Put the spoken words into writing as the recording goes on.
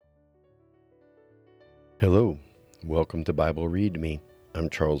Hello, welcome to Bible Read Me.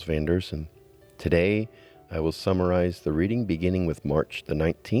 I'm Charles Van Deursen. Today, I will summarize the reading beginning with March the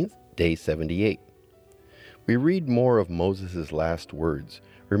 19th, day 78. We read more of Moses' last words.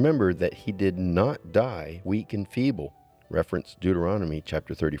 Remember that he did not die weak and feeble. Reference Deuteronomy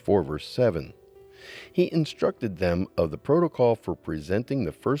chapter 34, verse 7. He instructed them of the protocol for presenting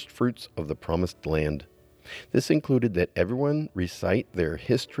the first fruits of the promised land. This included that everyone recite their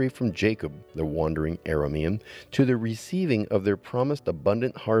history from Jacob, the wandering Aramean, to the receiving of their promised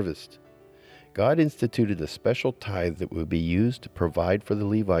abundant harvest. God instituted a special tithe that would be used to provide for the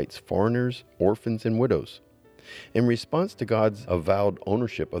Levites, foreigners, orphans, and widows. In response to God's avowed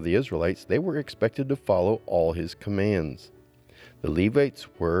ownership of the Israelites, they were expected to follow all his commands. The Levites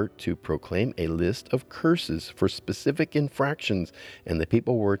were to proclaim a list of curses for specific infractions, and the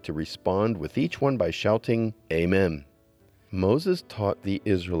people were to respond with each one by shouting, Amen. Moses taught the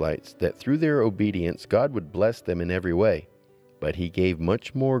Israelites that through their obedience, God would bless them in every way. But he gave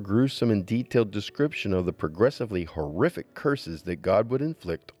much more gruesome and detailed description of the progressively horrific curses that God would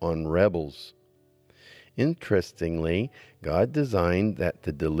inflict on rebels. Interestingly, God designed that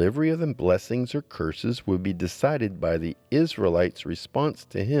the delivery of the blessings or curses would be decided by the Israelites' response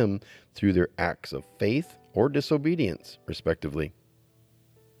to him through their acts of faith or disobedience, respectively.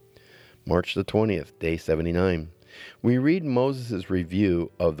 March the 20th, day 79. We read Moses' review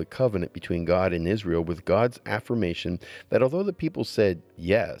of the covenant between God and Israel with God's affirmation that although the people said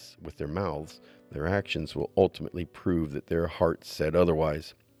yes with their mouths, their actions will ultimately prove that their hearts said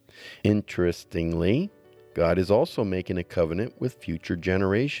otherwise. Interestingly, God is also making a covenant with future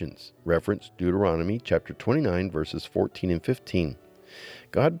generations. Reference Deuteronomy chapter 29, verses 14 and 15.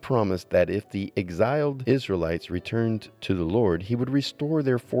 God promised that if the exiled Israelites returned to the Lord, he would restore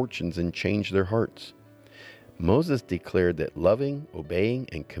their fortunes and change their hearts. Moses declared that loving, obeying,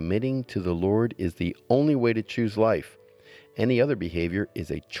 and committing to the Lord is the only way to choose life. Any other behavior is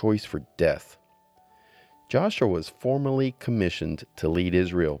a choice for death. Joshua was formally commissioned to lead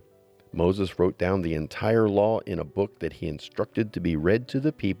Israel. Moses wrote down the entire law in a book that he instructed to be read to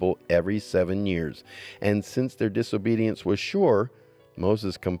the people every 7 years. And since their disobedience was sure,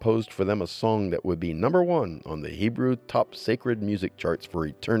 Moses composed for them a song that would be number 1 on the Hebrew top sacred music charts for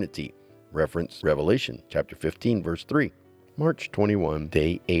eternity. Reference Revelation chapter 15, verse 3. March 21,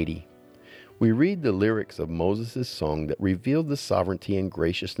 day 80. We read the lyrics of Moses' song that revealed the sovereignty and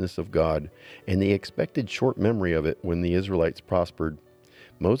graciousness of God and the expected short memory of it when the Israelites prospered.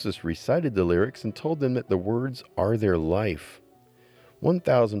 Moses recited the lyrics and told them that the words are their life.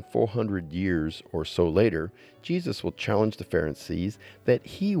 1,400 years or so later, Jesus will challenge the Pharisees that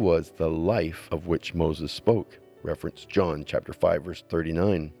he was the life of which Moses spoke. Reference John chapter 5, verse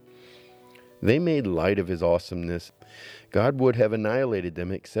 39. They made light of his awesomeness. God would have annihilated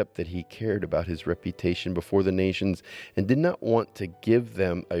them except that he cared about his reputation before the nations and did not want to give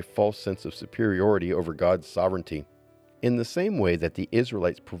them a false sense of superiority over God's sovereignty. In the same way that the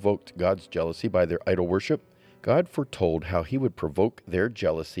Israelites provoked God's jealousy by their idol worship, God foretold how he would provoke their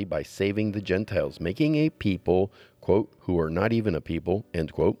jealousy by saving the Gentiles, making a people, quote, who are not even a people,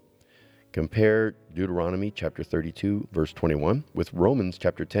 end quote. Compare Deuteronomy chapter 32, verse 21, with Romans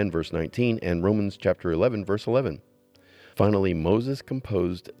chapter 10, verse 19, and Romans chapter 11, verse 11. Finally, Moses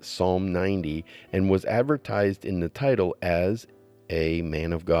composed Psalm 90 and was advertised in the title as a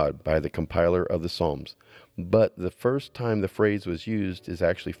man of God by the compiler of the Psalms. But the first time the phrase was used is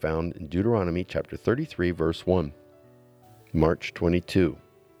actually found in Deuteronomy chapter 33, verse 1. March 22,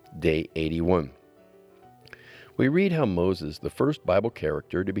 day 81. We read how Moses, the first Bible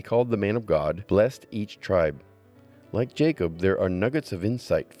character to be called the man of God, blessed each tribe. Like Jacob, there are nuggets of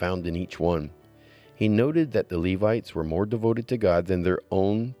insight found in each one. He noted that the Levites were more devoted to God than their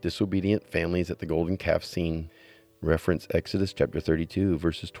own disobedient families at the golden calf scene. Reference Exodus chapter 32,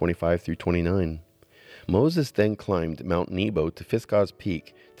 verses 25 through 29. Moses then climbed Mount Nebo to Pisgah's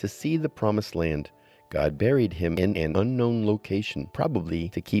peak to see the promised land. God buried him in an unknown location, probably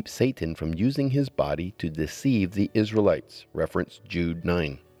to keep Satan from using his body to deceive the Israelites. Reference Jude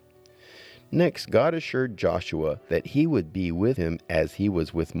 9. Next, God assured Joshua that he would be with him as he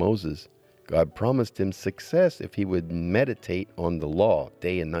was with Moses. God promised him success if he would meditate on the law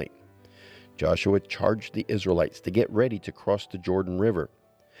day and night. Joshua charged the Israelites to get ready to cross the Jordan River.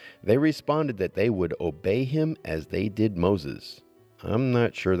 They responded that they would obey him as they did Moses. I'm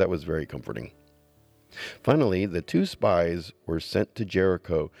not sure that was very comforting. Finally, the 2 spies were sent to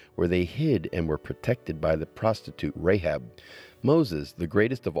Jericho, where they hid and were protected by the prostitute Rahab. Moses, the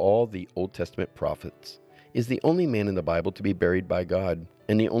greatest of all the Old Testament prophets, is the only man in the Bible to be buried by God,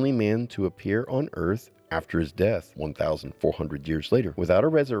 and the only man to appear on earth after his death 1,400 years later, without a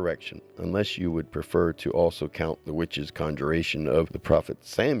resurrection, unless you would prefer to also count the witch's conjuration of the prophet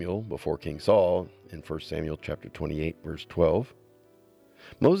Samuel before King Saul in 1 Samuel chapter 28, verse 12.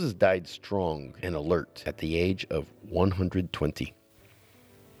 Moses died strong and alert at the age of 120.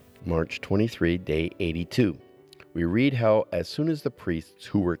 March 23, day 82. We read how as soon as the priests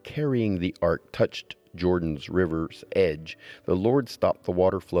who were carrying the ark touched Jordan's river's edge, the Lord stopped the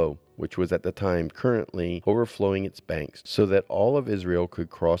water flow, which was at the time currently overflowing its banks, so that all of Israel could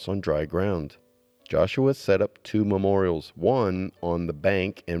cross on dry ground. Joshua set up 2 memorials, one on the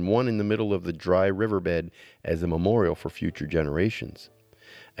bank and one in the middle of the dry riverbed as a memorial for future generations.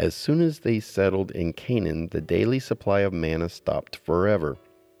 As soon as they settled in Canaan, the daily supply of manna stopped forever.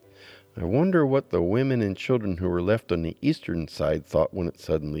 I wonder what the women and children who were left on the eastern side thought when it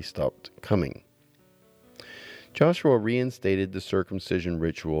suddenly stopped coming. Joshua reinstated the circumcision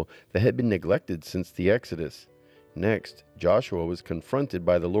ritual that had been neglected since the Exodus. Next, Joshua was confronted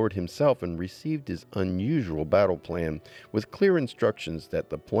by the Lord himself and received his unusual battle plan with clear instructions that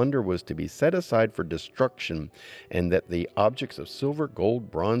the plunder was to be set aside for destruction and that the objects of silver,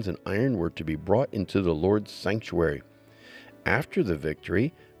 gold, bronze, and iron were to be brought into the Lord's sanctuary. After the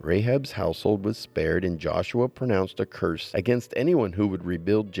victory, Rahab's household was spared and Joshua pronounced a curse against anyone who would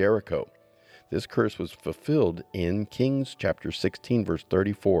rebuild Jericho. This curse was fulfilled in Kings chapter 16, verse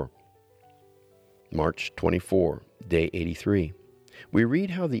 34. March 24, day 83. We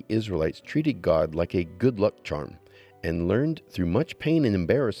read how the Israelites treated God like a good luck charm and learned through much pain and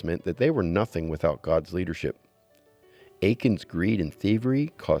embarrassment that they were nothing without God's leadership. Achan's greed and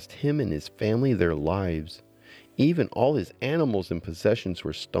thievery cost him and his family their lives. Even all his animals and possessions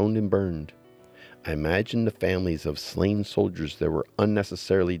were stoned and burned. I imagine the families of slain soldiers that were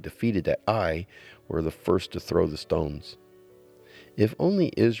unnecessarily defeated at Ai were the first to throw the stones. If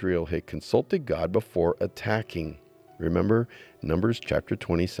only Israel had consulted God before attacking. Remember Numbers chapter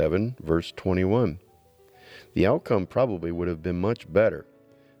 27, verse 21. The outcome probably would have been much better.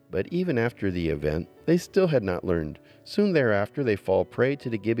 But even after the event, they still had not learned. Soon thereafter, they fall prey to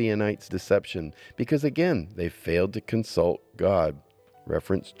the Gibeonites' deception, because again, they failed to consult God.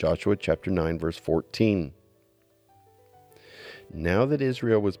 Reference Joshua chapter 9, verse 14. Now that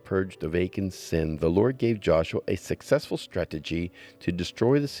Israel was purged of Achan's sin, the Lord gave Joshua a successful strategy to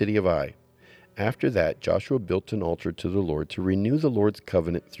destroy the city of Ai. After that, Joshua built an altar to the Lord to renew the Lord's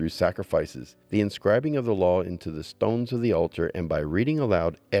covenant through sacrifices, the inscribing of the law into the stones of the altar, and by reading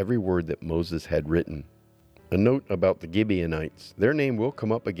aloud every word that Moses had written. A note about the Gibeonites. Their name will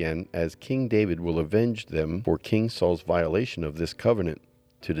come up again as King David will avenge them for King Saul's violation of this covenant,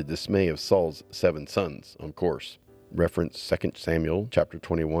 to the dismay of Saul's 7 sons, of course. Reference 2 Samuel chapter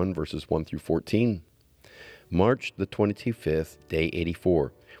 21, verses 1 through 14. March the 25th, day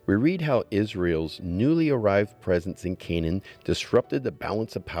 84. We read how Israel's newly arrived presence in Canaan disrupted the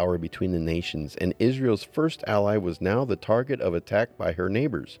balance of power between the nations, and Israel's first ally was now the target of attack by her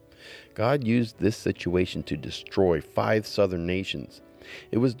neighbors. God used this situation to destroy 5 southern nations.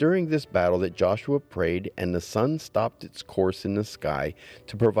 It was during this battle that Joshua prayed, and the sun stopped its course in the sky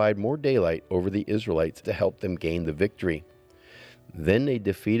to provide more daylight over the Israelites to help them gain the victory. Then they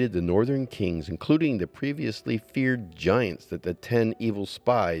defeated the northern kings, including the previously feared giants that the 10 evil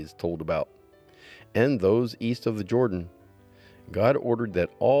spies told about, and those east of the Jordan. God ordered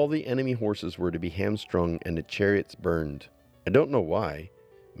that all the enemy horses were to be hamstrung and the chariots burned. I don't know why.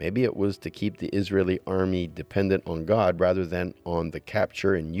 Maybe it was to keep the Israeli army dependent on God rather than on the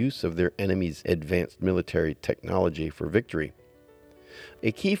capture and use of their enemies' advanced military technology for victory.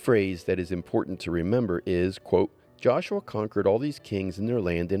 A key phrase that is important to remember is, quote, Joshua conquered all these kings in their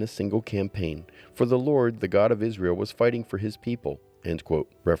land in a single campaign, for the Lord, the God of Israel, was fighting for his people, end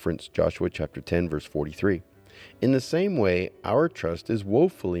quote. Reference Joshua chapter 10, verse 43. In the same way, our trust is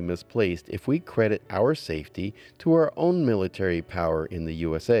woefully misplaced if we credit our safety to our own military power in the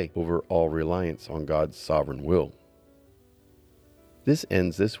USA over all reliance on God's sovereign will. This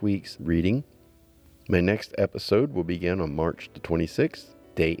ends this week's reading. My next episode will begin on March the 26th,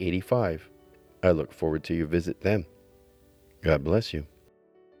 day 85. I look forward to your visit then. God bless you.